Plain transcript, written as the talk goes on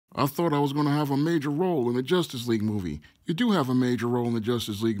I thought I was going to have a major role in the Justice League movie. You do have a major role in the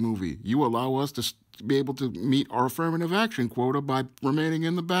Justice League movie. You allow us to be able to meet our affirmative action quota by remaining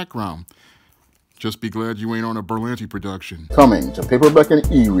in the background. Just be glad you ain't on a Berlanti production. Coming to paperback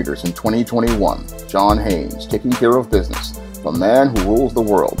and e-readers in 2021, John Haynes, Taking Care of Business. The man who rules the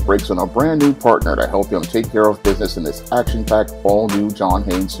world breaks on a brand new partner to help him take care of business in this action-packed, all-new John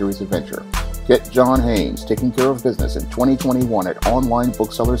Haynes series adventure. Get John Haynes, Taking Care of Business in 2021 at online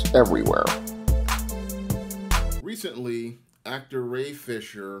booksellers everywhere. Recently, actor Ray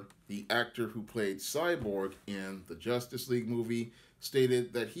Fisher, the actor who played Cyborg in the Justice League movie,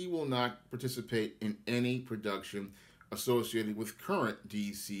 stated that he will not participate in any production associated with current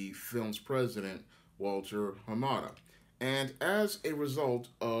DC Films president Walter Hamada. And as a result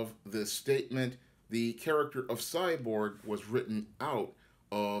of this statement, the character of Cyborg was written out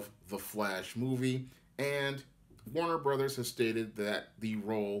of the Flash movie, and Warner Brothers has stated that the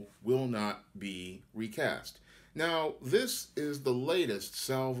role will not be recast. Now, this is the latest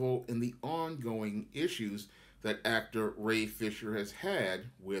salvo in the ongoing issues that actor Ray Fisher has had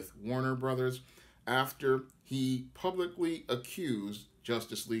with Warner Brothers after he publicly accused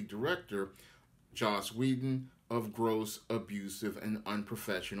Justice League director Joss Whedon of gross, abusive, and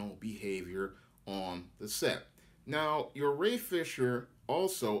unprofessional behavior on the set. Now, your Ray Fisher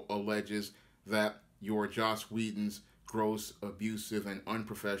also alleges that your Joss Whedon's gross, abusive, and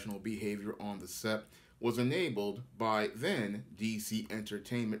unprofessional behavior on the set was enabled by then DC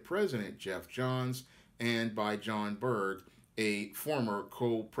Entertainment president Jeff Johns and by John Berg, a former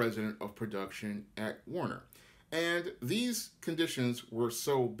co-president of production at Warner. And these conditions were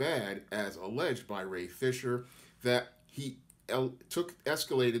so bad, as alleged by Ray Fisher, that he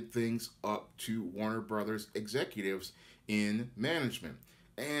escalated things up to Warner Brothers executives in management.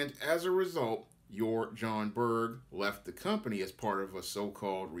 And as a result, your John Berg left the company as part of a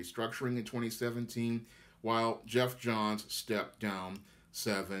so-called restructuring in 2017, while Jeff Johns stepped down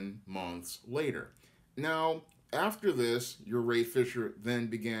 7 months later. Now, after this, your Ray Fisher then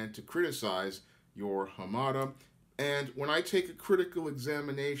began to criticize your Hamada, and when I take a critical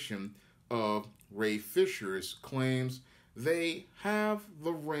examination of Ray Fisher's claims, they have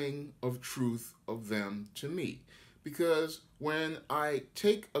the ring of truth of them to me. Because when I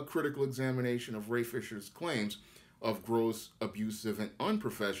take a critical examination of Ray Fisher's claims of gross, abusive, and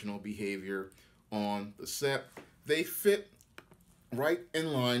unprofessional behavior on the set, they fit right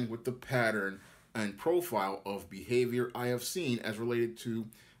in line with the pattern and profile of behavior I have seen as related to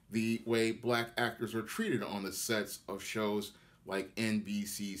the way black actors are treated on the sets of shows like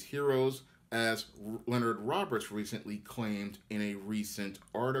NBC's Heroes, as Leonard Roberts recently claimed in a recent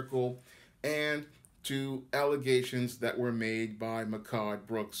article, and to allegations that were made by Mehcad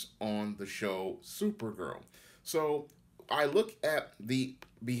Brooks on the show Supergirl. So I look at the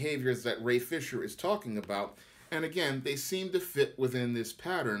behaviors that Ray Fisher is talking about, and again, they seem to fit within this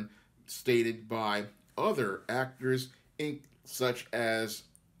pattern stated by other actors, such as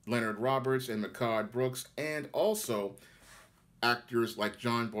Leonard Roberts and Mehcad Brooks, and also actors like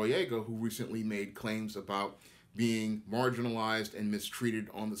John Boyega, who recently made claims about being marginalized and mistreated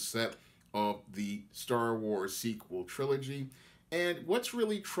on the set of the Star Wars sequel trilogy. And what's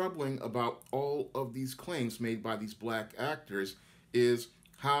really troubling about all of these claims made by these black actors is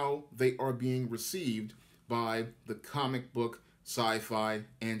how they are being received by the comic book, sci-fi,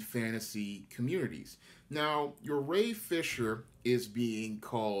 and fantasy communities. Now, your Ray Fisher is being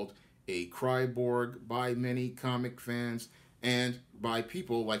called a Cyborg by many comic fans and by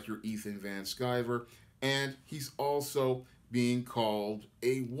people like your Ethan Van Sciver, and he's also being called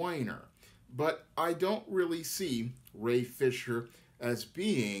a whiner. But I don't really see Ray Fisher as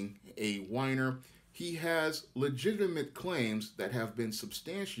being a whiner. He has legitimate claims that have been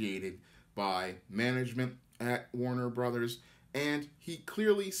substantiated by management at Warner Brothers, and he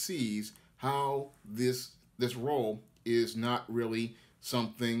clearly sees how this role is not really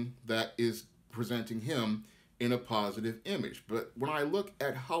something that is presenting him in a positive image. But when I look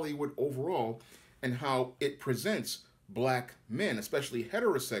at Hollywood overall and how it presents black men, especially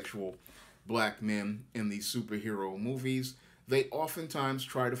heterosexual black men in these superhero movies, they oftentimes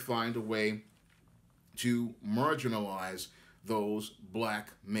try to find a way to marginalize those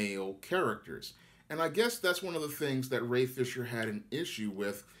black male characters. And I guess that's one of the things that Ray Fisher had an issue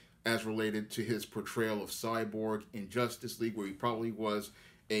with as related to his portrayal of Cyborg in Justice League, where he probably was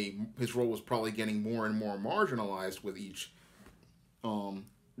his role was probably getting more and more marginalized with each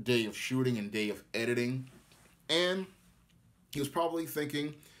day of shooting and day of editing. And he was probably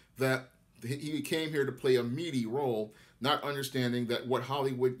thinking that he came here to play a meaty role, not understanding that what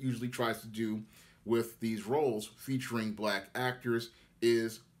Hollywood usually tries to do with these roles featuring black actors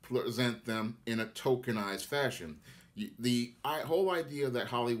is present them in a tokenized fashion. The whole idea that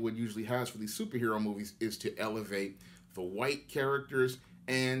Hollywood usually has for these superhero movies is to elevate the white characters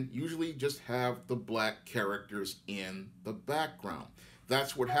and usually just have the black characters in the background.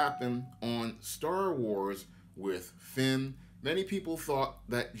 That's what happened on Star Wars with Finn. Many people thought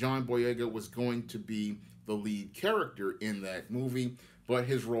that John Boyega was going to be the lead character in that movie, but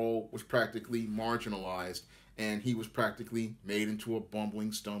his role was practically marginalized, and he was practically made into a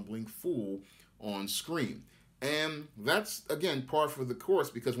bumbling, stumbling fool on screen. And that's, again, par for the course,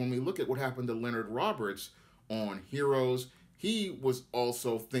 because when we look at what happened to Leonard Roberts on Heroes, he was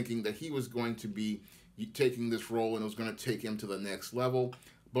also thinking that he was going to be taking this role and it was going to take him to the next level.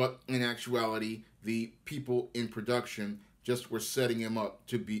 But in actuality, the people in production just were setting him up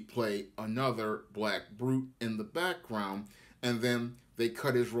to play another black brute in the background, and then they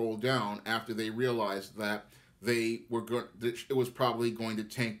cut his role down after they realized that it was probably going to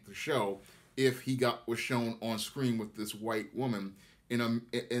tank the show if he was shown on screen with this white woman in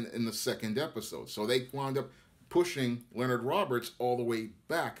the second episode. So they wound up pushing Leonard Roberts all the way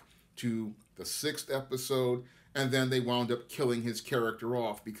back to the sixth episode, and then they wound up killing his character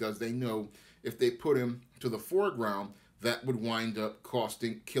off because they know if they put him to the foreground, that would wind up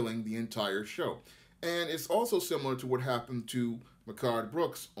killing the entire show. And it's also similar to what happened to Mehcad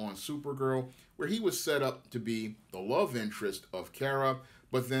Brooks on Supergirl, where he was set up to be the love interest of Kara,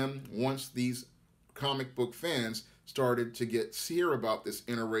 but then once these comic book fans started to hear about this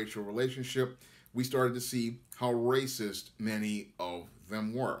interracial relationship, we started to see how racist many of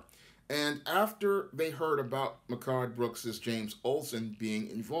them were. And after they heard about Mehcad Brooks' James Olsen being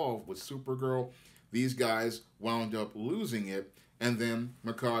involved with Supergirl, these guys wound up losing it, and then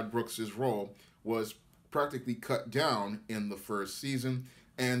Mehcad Brooks' role was practically cut down in the first season,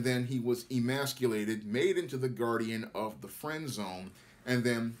 and then he was emasculated, made into the guardian of the friend zone, and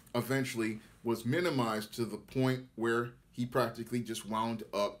then eventually was minimized to the point where he practically just wound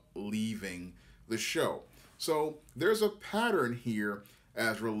up leaving the show. So there's a pattern here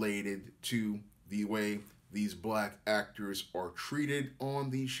as related to the way these black actors are treated on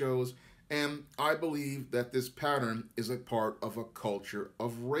these shows, and I believe that this pattern is a part of a culture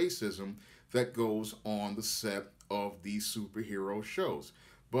of racism that goes on the set of these superhero shows.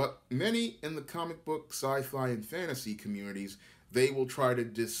 But many in the comic book, sci-fi, and fantasy communities, they will try to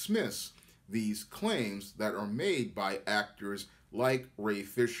dismiss these claims that are made by actors like Ray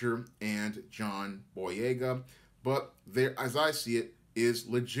Fisher and John Boyega. But there, as I see it, is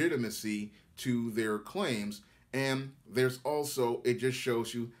legitimacy to their claims, and there's also, it just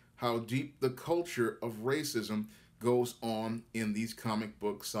shows you how deep the culture of racism goes on in these comic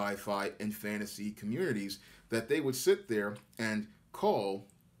book, sci-fi, and fantasy communities, that they would sit there and call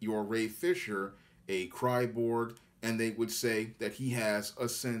your Ray Fisher a cryborg, and they would say that he has a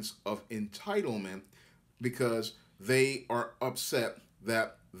sense of entitlement because they are upset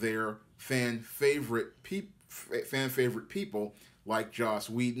that their fan favorite people like Joss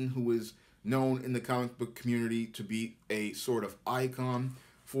Whedon, who is known in the comic book community to be a sort of icon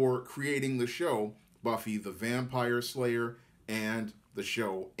for creating the show Buffy the Vampire Slayer and the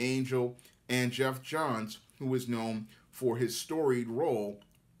show Angel, and Jeff Johns, who is known for his storied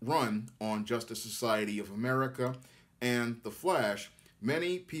run on Justice Society of America and The Flash.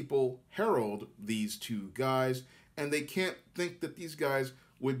 Many people herald these two guys, and they can't think that these guys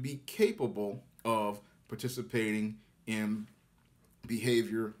would be capable of participating in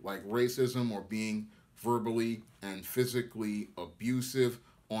behavior like racism or being verbally and physically abusive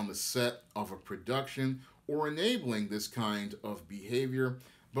on the set of a production or enabling this kind of behavior.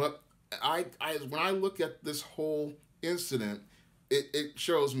 But when I look at this whole incident, it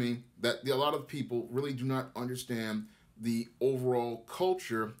shows me that a lot of people really do not understand the overall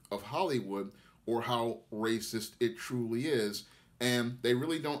culture of Hollywood or how racist it truly is. And they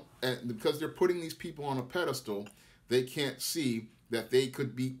really don't, because they're putting these people on a pedestal, they can't see that they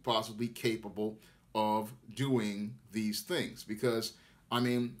could be possibly capable of doing these things. Because, I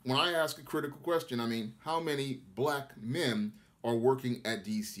mean, when I ask a critical question, I mean, how many black men are working at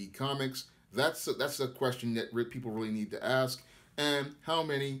DC Comics? That's a question that people really need to ask. And how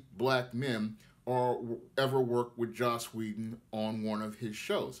many black men ever worked with Joss Whedon on one of his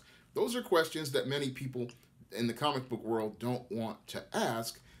shows? Those are questions that many people in the comic book world don't want to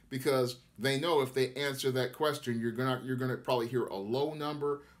ask, because they know if they answer that question, you're gonna probably hear a low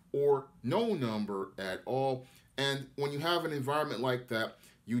number or no number at all. And when you have an environment like that,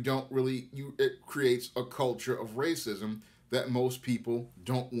 it creates a culture of racism that most people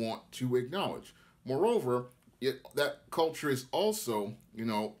don't want to acknowledge. Moreover, that culture is also,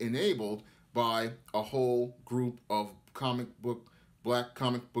 enabled by a whole group of comic book black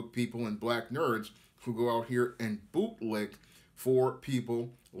comic book people and black nerds who go out here and bootlick for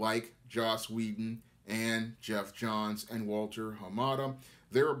people like Joss Whedon and Jeff Johns and Walter Hamada.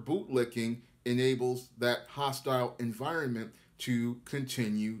 Their bootlicking enables that hostile environment to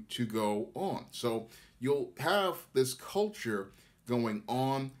continue to go on. So you'll have this culture going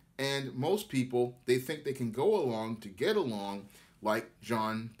on, and most people, they think they can go along to get along, like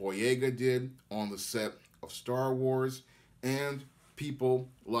John Boyega did on the set of Star Wars, and people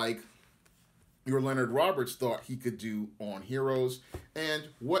like your Leonard Roberts thought he could do on Heroes. And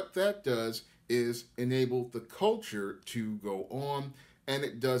what that does is enable the culture to go on, and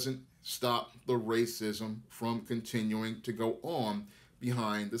it doesn't stop the racism from continuing to go on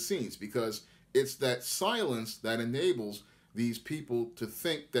behind the scenes, because it's that silence that enables these people to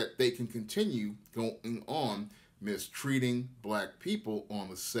think that they can continue going on mistreating black people on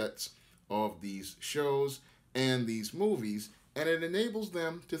the sets of these shows and these movies, and it enables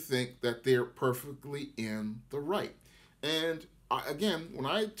them to think that they're perfectly in the right. And again, when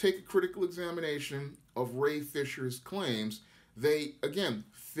I take a critical examination of Ray Fisher's claims, they, again,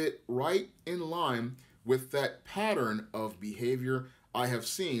 fit right in line with that pattern of behavior I have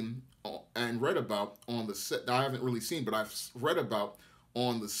seen and read about on the set. I haven't really seen, but I've read about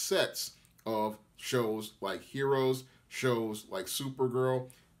on the sets of shows like Heroes, shows like Supergirl,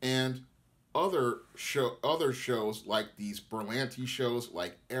 and other shows like these Berlanti shows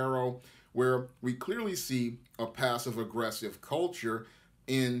like Arrow, where we clearly see a passive-aggressive culture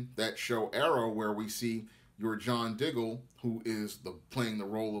in that show Arrow, where we see your John Diggle, who is playing the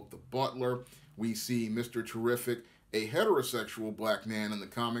role of the butler. We see Mr. Terrific, a heterosexual black man in the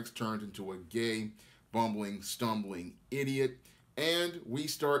comics, turned into a gay, bumbling, stumbling idiot. And we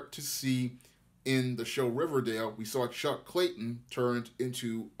start to see in the show Riverdale, we saw Chuck Clayton turned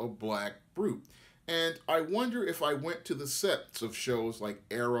into a black brute. And I wonder if I went to the sets of shows like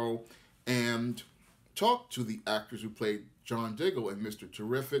Arrow and talked to the actors who played John Diggle and Mr.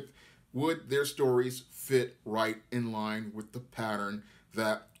 Terrific, would their stories fit right in line with the pattern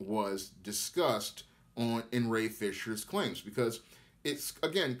that was discussed in Ray Fisher's claims? Because it's,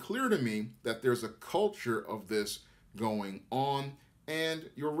 again, clear to me that there's a culture of this going on, and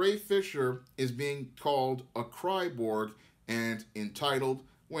your Ray Fisher is being called a cryborg and entitled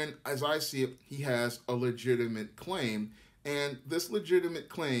when, as I see it, he has a legitimate claim, and this legitimate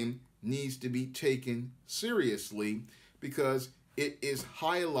claim needs to be taken seriously because it is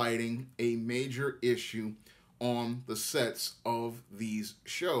highlighting a major issue on the sets of these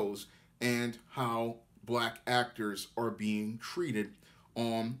shows and how black actors are being treated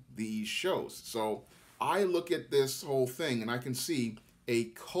on these shows. So I look at this whole thing and I can see a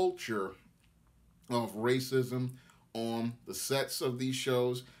culture of racism on the sets of these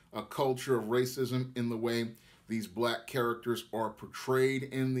shows, a culture of racism in the way these black characters are portrayed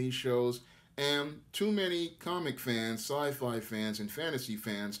in these shows. And too many comic fans, sci-fi fans, and fantasy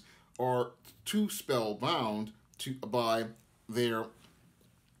fans are too spellbound by their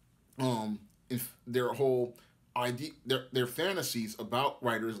whole idea, their fantasies about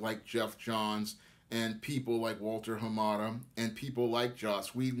writers like Jeff Johns and people like Walter Hamada and people like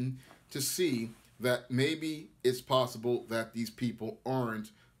Joss Whedon to see that maybe it's possible that these people aren't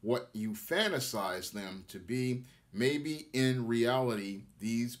what you fantasize them to be. Maybe in reality,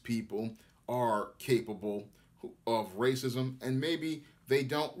 these people are capable of racism, and maybe they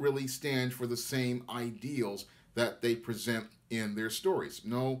don't really stand for the same ideals that they present in their stories.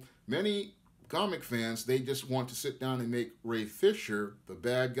 No, many comic fans, they just want to sit down and make Ray Fisher the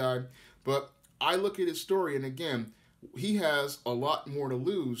bad guy, but I look at his story, and again, he has a lot more to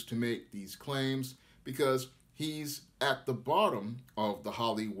lose to make these claims because he's at the bottom of the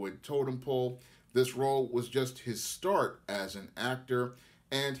Hollywood totem pole. This role was just his start as an actor,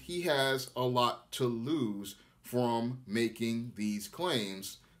 and he has a lot to lose from making these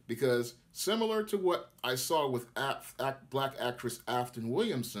claims because similar to what I saw with black actress Afton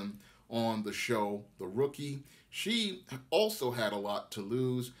Williamson on the show The Rookie, she also had a lot to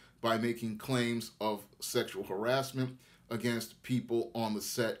lose by making claims of sexual harassment against people on the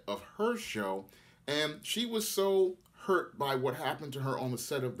set of her show, and she was so hurt by what happened to her on the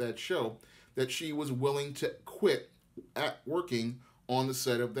set of that show that she was willing to quit at working on the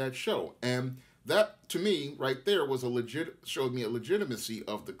set of that show. And that, to me, right there, was showed me a legitimacy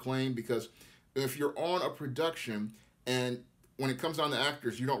of the claim, because if you're on a production and when it comes down to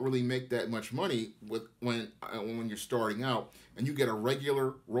actors, you don't really make that much money when you're starting out, and you get a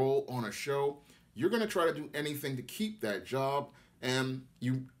regular role on a show, you're going to try to do anything to keep that job. And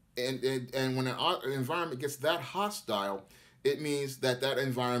when an environment gets that hostile, it means that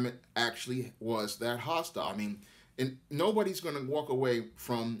environment actually was that hostile. I mean, and nobody's going to walk away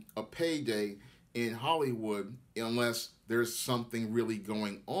from a payday in Hollywood unless there's something really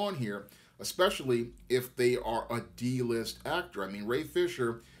going on here, especially if they are a D-list actor. I mean, Ray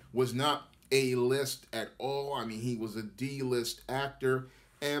Fisher was not A-list at all. I mean, he was a D-list actor.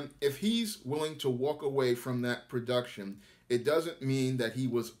 And if he's willing to walk away from that production, it doesn't mean that he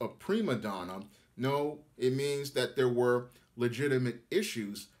was a prima donna. No, it means that there were legitimate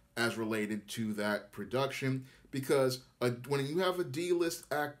issues as related to that production, because when you have a D-list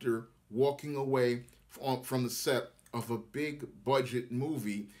actor walking away from the set of a big budget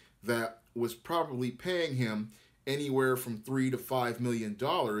movie that was probably paying him anywhere from $3 to $5 million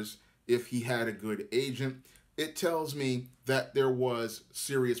if he had a good agent, it tells me that there was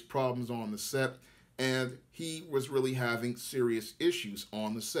serious problems on the set and he was really having serious issues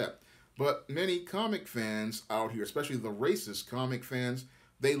on the set. But many comic fans out here, especially the racist comic fans,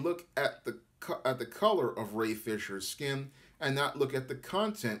 they look at the color of Ray Fisher's skin and not look at the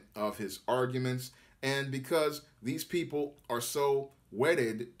content of his arguments. And because these people are so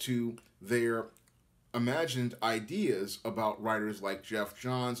wedded to their imagined ideas about writers like Jeff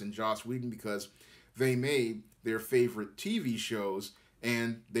Johns and Joss Whedon, because they made their favorite TV shows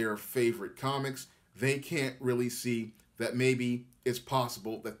and their favorite comics, they can't really see that maybe it's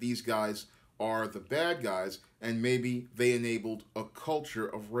possible that these guys are the bad guys, and maybe they enabled a culture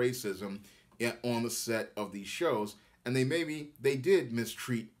of racism on the set of these shows, and they did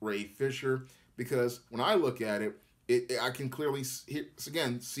mistreat Ray Fisher, because when I look at it, I can clearly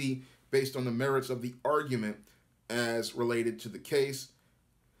again see, based on the merits of the argument as related to the case,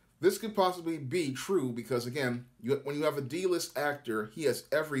 this could possibly be true, because again, when you have a D-list actor, he has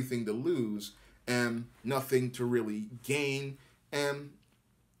everything to lose and nothing to really gain. And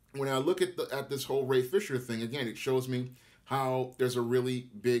when I look at this whole Ray Fisher thing, again, it shows me how there's a really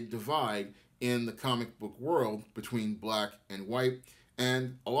big divide in the comic book world between black and white.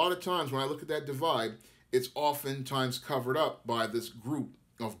 And a lot of times when I look at that divide, it's oftentimes covered up by this group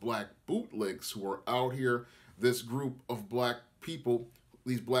of black bootlegs who are out here, this group of black people,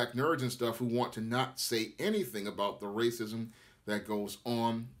 these black nerds and stuff, who want to not say anything about the racism that goes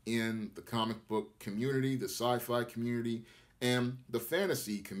on in the comic book community, the sci-fi community, and the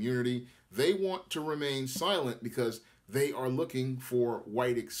fantasy community. They want to remain silent because they are looking for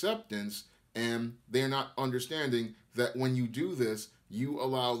white acceptance, and they're not understanding that when you do this, you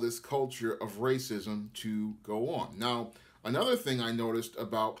allow this culture of racism to go on. Now, another thing I noticed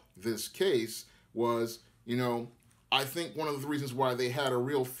about this case was, I think one of the reasons why they had a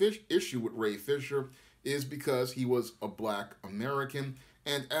real issue with Ray Fisher is because he was a black American,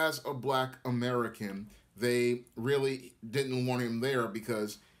 and as a black American, they really didn't want him there,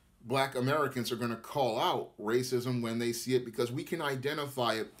 because black Americans are going to call out racism when they see it, because we can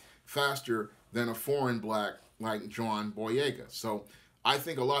identify it faster than a foreign black like John Boyega. So I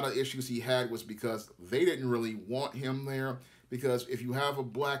think a lot of issues he had was because they didn't really want him there, because if you have a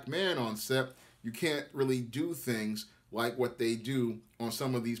black man on set, you can't really do things like what they do on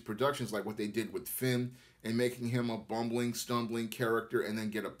some of these productions, like what they did with Finn and making him a bumbling, stumbling character and then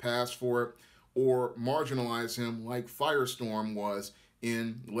get a pass for it, or marginalize him like Firestorm was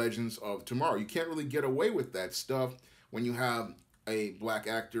in Legends of Tomorrow. You can't really get away with that stuff when you have a black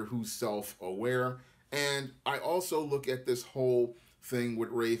actor who's self-aware. And I also look at this whole thing with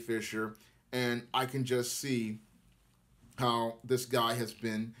Ray Fisher, and I can just see how this guy has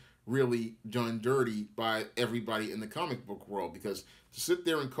been really done dirty by everybody in the comic book world, because to sit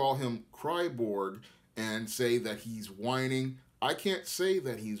there and call him Cyborg and say that he's whining, I can't say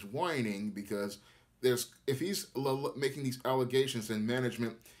that he's whining, because if he's making these allegations and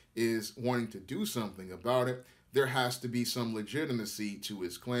management is wanting to do something about it, there has to be some legitimacy to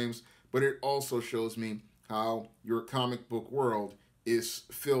his claims. But it also shows me how your comic book world is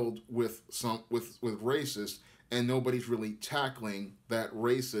filled with racists, and nobody's really tackling that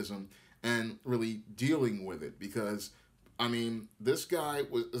racism and really dealing with it, because this guy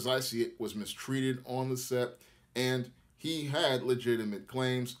was, as I see it, was mistreated on the set, and he had legitimate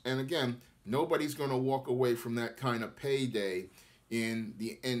claims. And again, nobody's going to walk away from that kind of payday in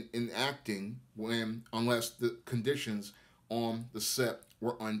acting unless the conditions on the set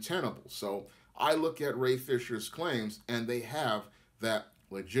were untenable. So I look at Ray Fisher's claims, and they have that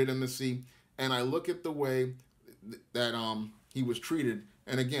legitimacy, and I look at the way that he was treated,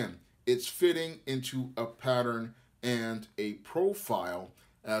 and again, it's fitting into a pattern and a profile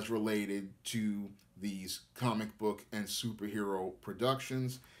as related to these comic book and superhero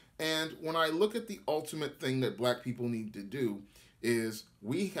productions. And when I look at the ultimate thing that black people need to do is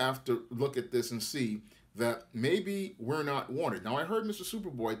we have to look at this and see that maybe we're not wanted. Now, I heard Mr.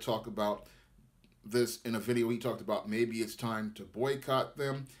 Superboy talk about this in a video. He talked about maybe it's time to boycott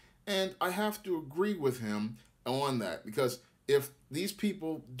them. And I have to agree with him on that, because if these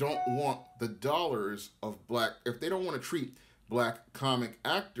people don't want the dollars of black, if they don't want to treat black comic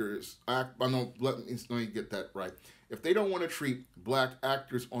actors, let me get that right. If they don't want to treat black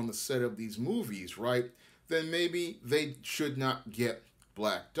actors on the set of these movies, right, then maybe they should not get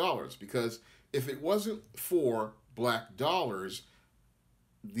black dollars. Because if it wasn't for black dollars,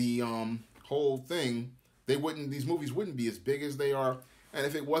 the whole thing, these movies wouldn't be as big as they are. And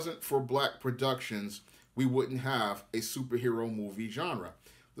if it wasn't for black productions, we wouldn't have a superhero movie genre.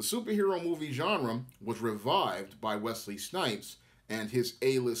 The superhero movie genre was revived by Wesley Snipes and his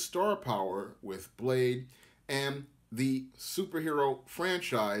A-list star power with Blade, and the superhero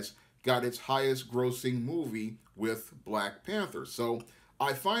franchise got its highest grossing movie with Black Panther. So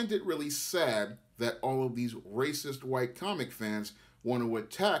I find it really sad that all of these racist white comic fans want to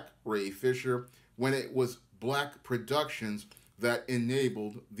attack Ray Fisher when it was black productions that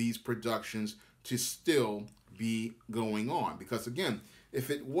enabled these productions to still be going on. Because again,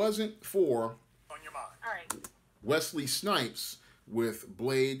 if it wasn't for Wesley Snipes with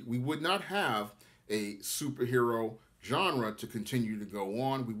Blade, we would not have a superhero genre to continue to go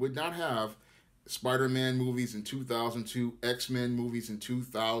on. We would not have Spider-Man movies in 2002, X-Men movies in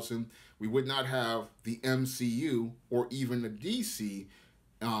 2000. We would not have the MCU or even the DC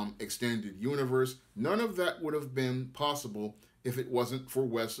extended universe. None of that would have been possible if it wasn't for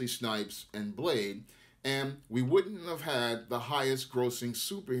Wesley Snipes and Blade, and we wouldn't have had the highest grossing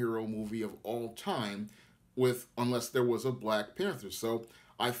superhero movie of all time unless there was a Black Panther. So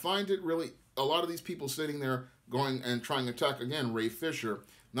I find it really, a lot of these people sitting there going and trying to attack again Ray Fisher,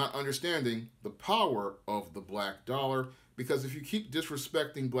 not understanding the power of the black dollar, because if you keep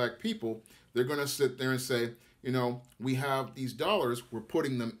disrespecting black people, they're going to sit there and say, you know, we have these dollars, we're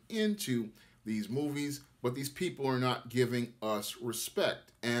putting them into these movies, but these people are not giving us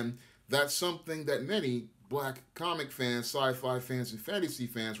respect. And that's something that many black comic fans, sci-fi fans, and fantasy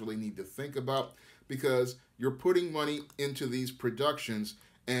fans really need to think about, because you're putting money into these productions,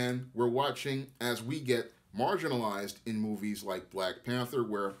 and we're watching as we get marginalized in movies like Black Panther,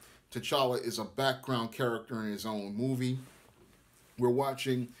 where T'Challa is a background character in his own movie. We're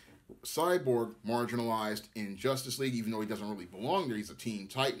watching Cyborg marginalized in Justice League, even though he doesn't really belong there. He's a Teen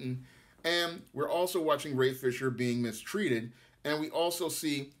Titan. And we're also watching Ray Fisher being mistreated. And we also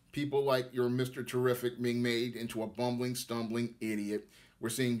see people like your Mr. Terrific being made into a bumbling, stumbling idiot. We're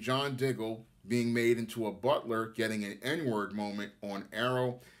seeing John Diggle being made into a butler, getting an N-word moment on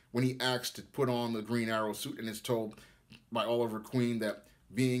Arrow when he asked to put on the Green Arrow suit and is told by Oliver Queen that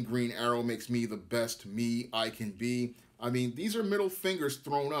being Green Arrow makes me the best me I can be. I mean, these are middle fingers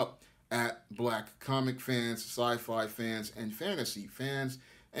thrown up at black comic fans, sci-fi fans, and fantasy fans,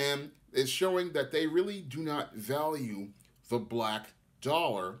 and it's showing that they really do not value the black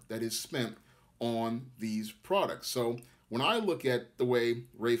dollar that is spent on these products. So when I look at the way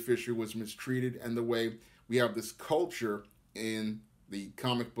Ray Fisher was mistreated and the way we have this culture in the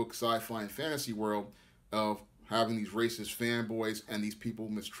comic book, sci-fi, and fantasy world of having these racist fanboys and these people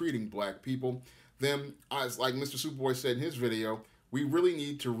mistreating black people, then, as like Mr. Superboy said in his video, we really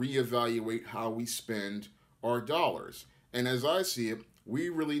need to reevaluate how we spend our dollars. And as I see it, we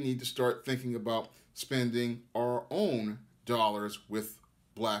really need to start thinking about spending our own dollars with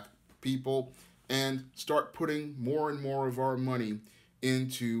black people and start putting more and more of our money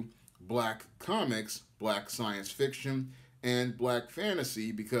into black comics, black science fiction, and black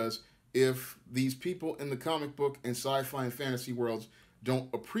fantasy, because if these people in the comic book and sci-fi and fantasy worlds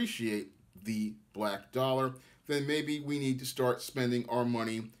don't appreciate the black dollar, then maybe we need to start spending our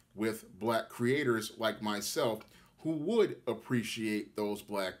money with black creators like myself who would appreciate those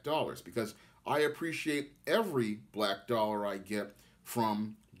black dollars, because I appreciate every black dollar I get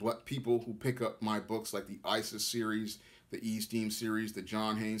from people who pick up my books like the ISIS series, the E-Steam series, the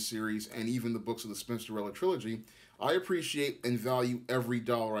John Haynes series, and even the books of the Spinsterella trilogy. I appreciate and value every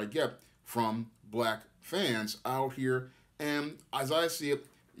dollar I get from black fans out here, and as I see it,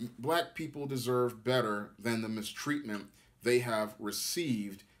 black people deserve better than the mistreatment they have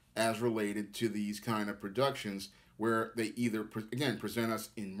received as related to these kind of productions, where they either, again, present us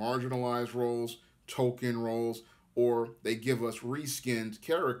in marginalized roles, token roles, or they give us reskinned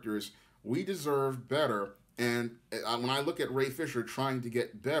characters. We deserve better. And when I look at Ray Fisher trying to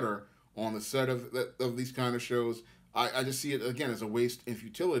get better on the set of these kind of shows, I just see it, again, as a waste and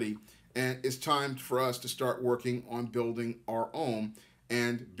futility. And it's time for us to start working on building our own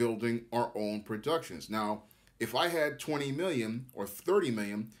and building our own productions. Now, if I had 20 million or 30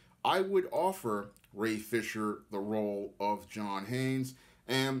 million, I would offer Ray Fisher the role of John Haynes,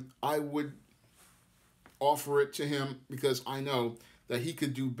 and I would offer it to him because I know that he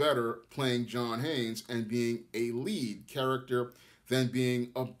could do better playing John Haynes and being a lead character than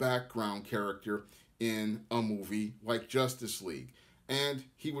being a background character in a movie like Justice League. And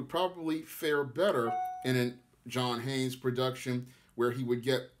he would probably fare better in a John Haynes production where he would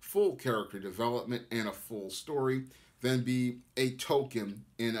get full character development and a full story than be a token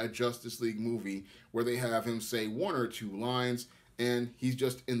in a Justice League movie where they have him say one or two lines and he's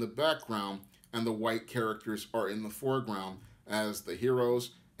just in the background and the white characters are in the foreground as the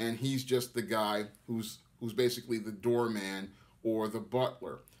heroes, and he's just the guy who's basically the doorman or the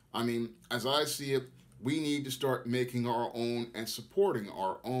butler. I mean, as I see it, we need to start making our own and supporting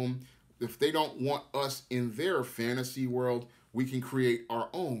our own. If they don't want us in their fantasy world, we can create our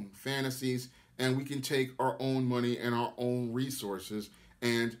own fantasies, and we can take our own money and our own resources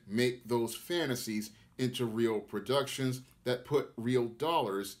and make those fantasies into real productions that put real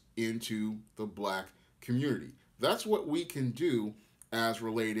dollars into the Black community. That's what we can do as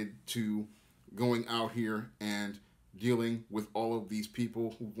related to going out here and dealing with all of these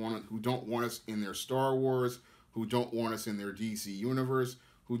people who don't want us in their Star Wars, who don't want us in their DC universe,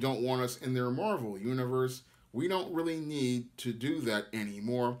 who don't want us in their Marvel universe. We don't really need to do that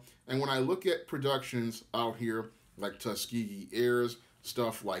anymore. And when I look at productions out here like Tuskegee Airs,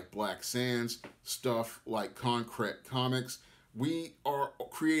 stuff like Black Sands, stuff like Concrete Comics, we are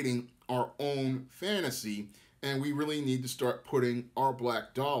creating our own fantasy, and we really need to start putting our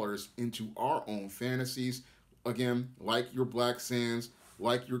Black dollars into our own fantasies. Again, like your Black Sands,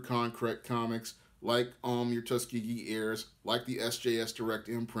 like your Concrete Comics, like your Tuskegee Airs, like the SJS Direct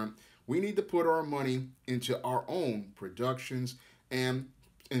imprint. We need to put our money into our own productions and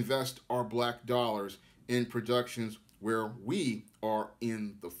invest our Black dollars in productions where we are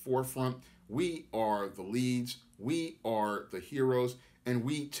in the forefront, we are the leads, we are the heroes, and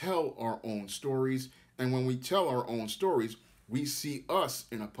we tell our own stories. And when we tell our own stories, we see us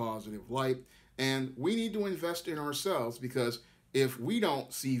in a positive light, and we need to invest in ourselves, because if we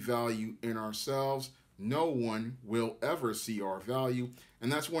don't see value in ourselves, no one will ever see our value.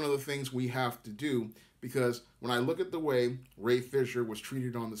 And that's one of the things we have to do, because when I look at the way Ray Fisher was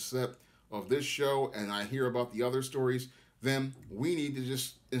treated on the set of this show and I hear about the other stories, then we need to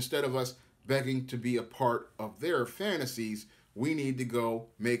just, instead of us begging to be a part of their fantasies, we need to go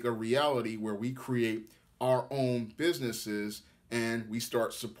make a reality where we create our own businesses and we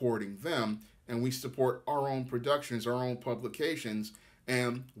start supporting them, and we support our own productions, our own publications,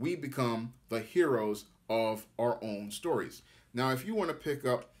 and we become the heroes of our own stories. Now, if you want to pick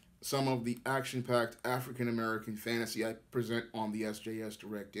up some of the action-packed African-American fantasy I present on the SJS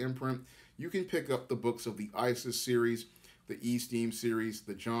Direct imprint, you can pick up the books of the ISIS series, the E-Steam series,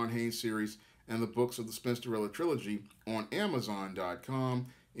 the John Haynes series, and the books of the Spinsterella trilogy on Amazon.com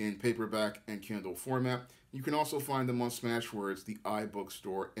in paperback and Kindle format. You can also find them on Smashwords, the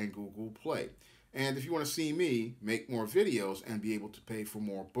iBookstore, and Google Play. And if you want to see me make more videos and be able to pay for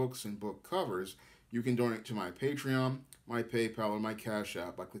more books and book covers, you can donate to my Patreon, my PayPal, or my Cash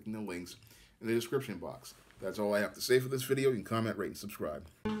App by clicking the links in the description box. That's all I have to say for this video. You can comment, rate, and subscribe.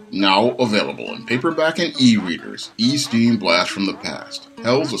 Now available in paperback and e-readers, E-Steam Blast from the Past.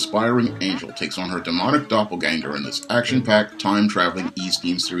 Hell's aspiring angel takes on her demonic doppelganger in this action-packed, time-traveling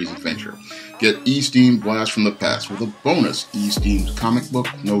E-Steam series adventure. Get E-Steam Blast from the Past with a bonus E-Steam comic book,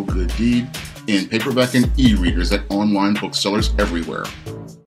 No Good Deed, in paperback and e-readers at online booksellers everywhere.